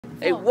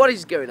Hey, what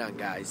is going on,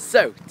 guys?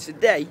 So,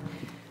 today,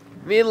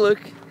 me and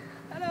Luke,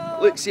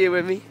 hello. Luke's here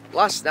with me.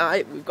 Last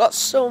night, we've got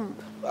some,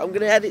 I'm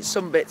going to edit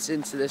some bits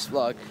into this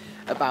vlog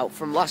about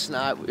from last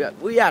night.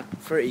 We had a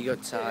pretty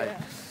good time.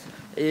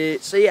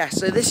 So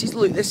this is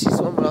Luke, this is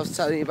the one I was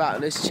telling you about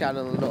on this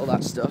channel and all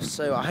that stuff.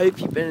 So I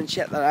hope you've been and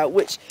checked that out,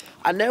 which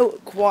I know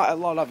quite a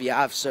lot of you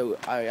have, so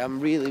I am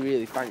really,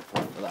 really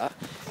thankful for that.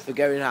 For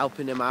going and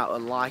helping him out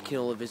and liking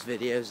all of his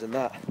videos and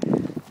that.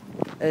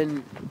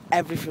 And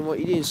everything what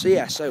you're doing.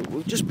 So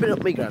we've just been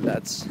up my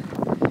granddad's.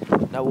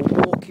 Now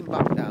we're walking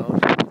back down. All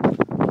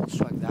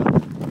swagged out.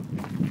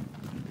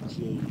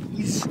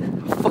 Jeez. I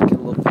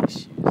fucking love these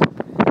shoes.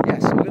 Yeah,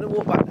 so we're gonna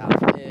walk back down.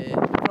 We're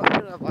probably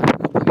gonna have like a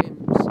couple of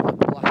games of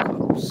Black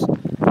Ops.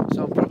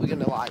 So I'm probably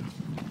gonna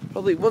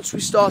probably once we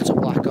start up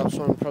Black Ops,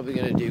 what I'm probably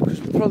gonna do,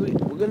 because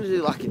we're gonna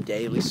do like a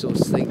daily sort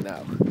of thing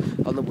now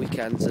on the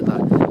weekends and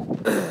that.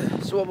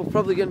 So what we're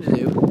probably gonna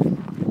do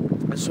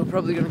is we're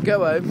probably gonna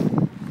go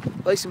home,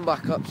 play some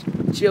Black Ops,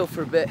 chill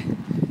for a bit.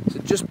 So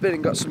just been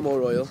and got some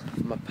more oil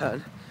for my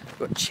pan.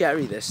 Got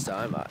cherry this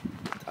time.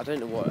 I don't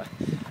know what.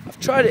 I've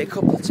tried it a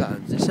couple of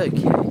times. It's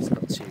okay. It's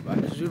not too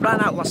bad. Because we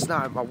ran out last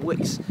night. My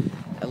wicks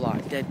are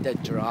like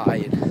dead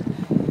dry.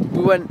 And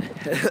we went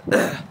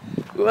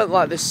we went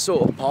like this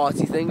sort of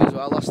party thing as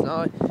well last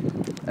night.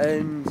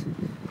 And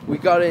we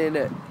got in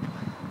at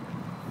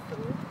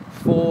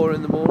 4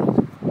 in the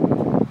morning.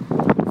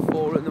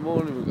 4 in the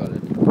morning we got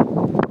in.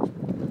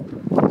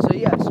 So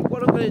yeah, so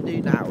what I'm going to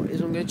do now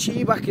is I'm going to cheer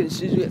you back in as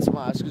soon as we get to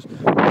my house.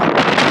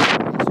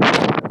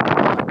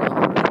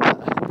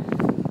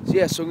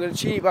 So I'm going to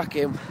cheer you back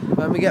in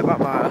when we get back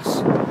to my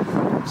house,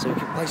 so we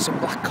can play some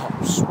Black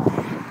Ops.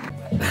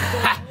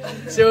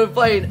 So we're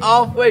playing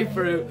halfway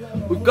through.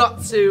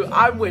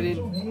 I'm winning.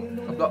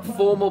 I've got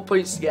 4 more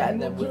points to get,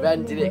 and then we've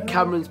ended it.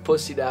 Cameron's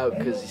pussied out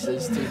because he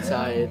says he's too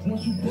tired.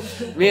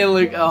 Me and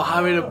Luke are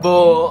having a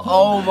ball.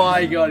 Oh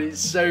my god, it's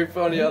so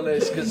funny on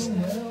this because.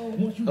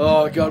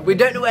 Oh god, we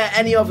don't know where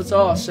any of us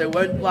are, so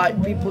when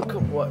like people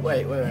come,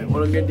 wait,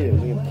 what I'm gonna do is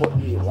I'm gonna put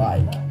you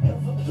like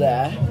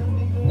there,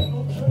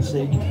 so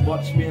you can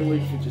watch me and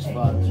Luke for just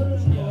 5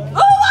 minutes.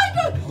 Oh my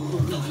god!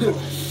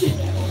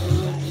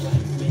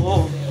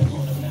 Oh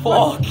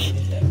fuck!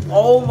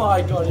 Oh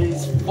my god,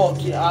 it's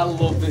fucking, I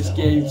love this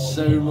game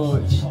so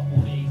much.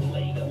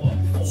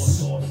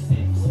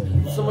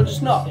 Someone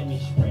just knocked.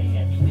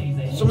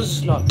 Someone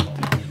just knocked.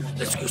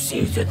 Let's go see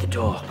who's at the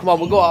door. Come on,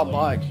 we'll go out on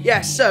bike. Yeah,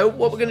 so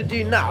what we're going to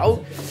do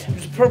now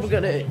is probably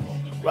going to...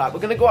 Right, we're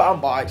going to go out on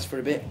bikes for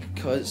a bit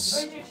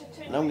because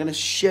I'm going to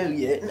show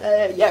you...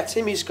 yeah,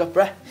 Timmy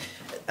Scupper.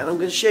 And I'm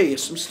going to show you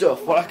some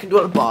stuff, what I can do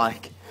on a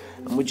bike.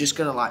 And we're just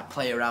going to like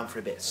play around for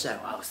a bit. So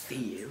I'll see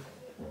you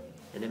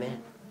in a minute.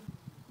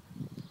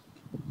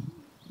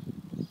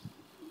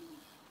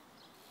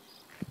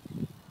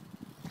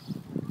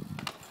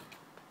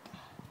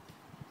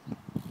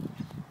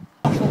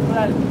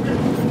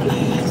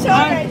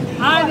 Sorry.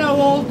 I know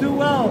all too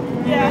well.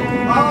 Yeah.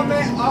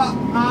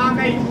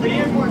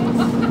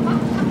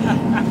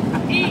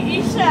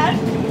 He said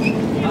he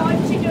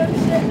wants to go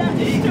sit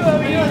next to a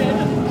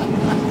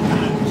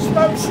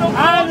smoke some.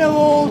 I know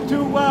all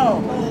too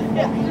well.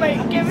 Yeah,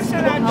 wait, give us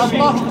an I'm handshake.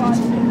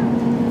 lost.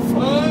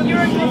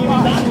 You're a good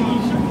one.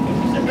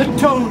 The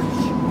toads.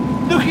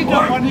 Look it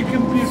up on your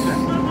computer.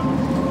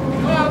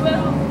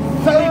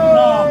 Philip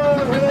Lark.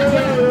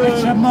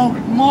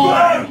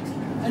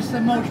 It's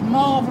the most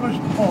marvellous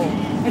poem.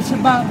 It's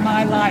about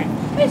my life.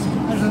 As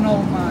an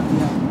old man,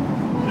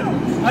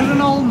 yeah. As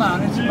an old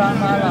man, it's about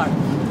my life.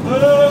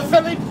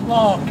 Philip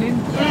Larkin.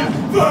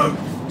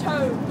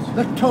 Toads.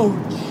 The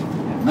Toads.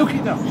 Look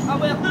it up. I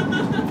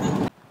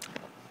will.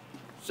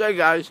 So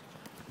guys,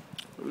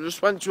 we just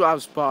went to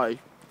House Party.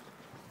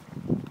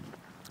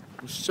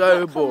 It was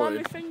so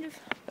boring.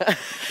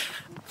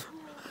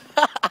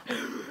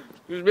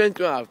 We've been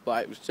to House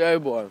Party, it was so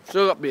boring.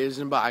 Still got beers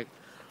in the bag.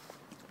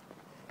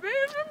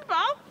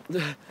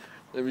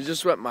 Then we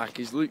just went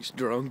Mackey's. Luke's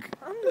drunk.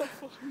 I'm not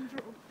fucking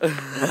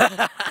drunk.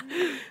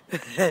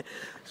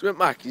 So went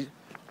Mackey's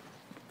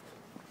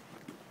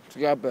to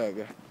get a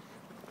burger.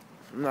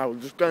 Now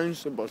we're just going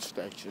to the bus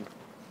station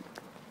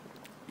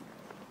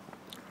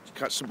to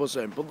catch the bus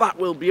home. But that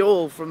will be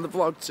all from the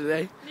vlog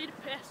today. Need a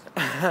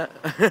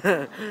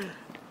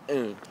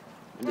piss.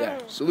 Yeah,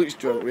 so Luke's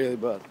drunk really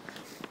bad.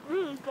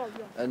 Really bad,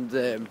 yeah. And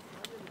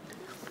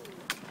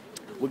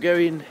we're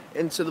going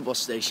into the bus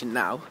station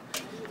now.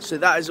 So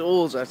that is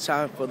all our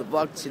time for the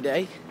vlog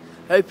today.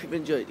 Hope you've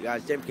enjoyed it,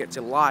 guys. Don't forget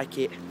to like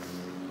it,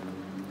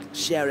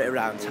 share it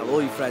around, tell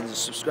all your friends, and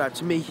subscribe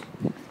to me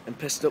and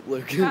Pissed Up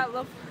Luke. I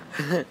love.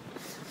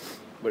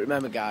 But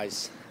remember,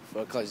 guys,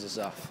 before I close this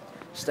off,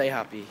 stay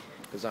happy,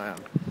 because I am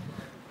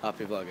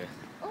happy vlogger.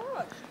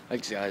 Alright.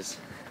 Thanks, guys.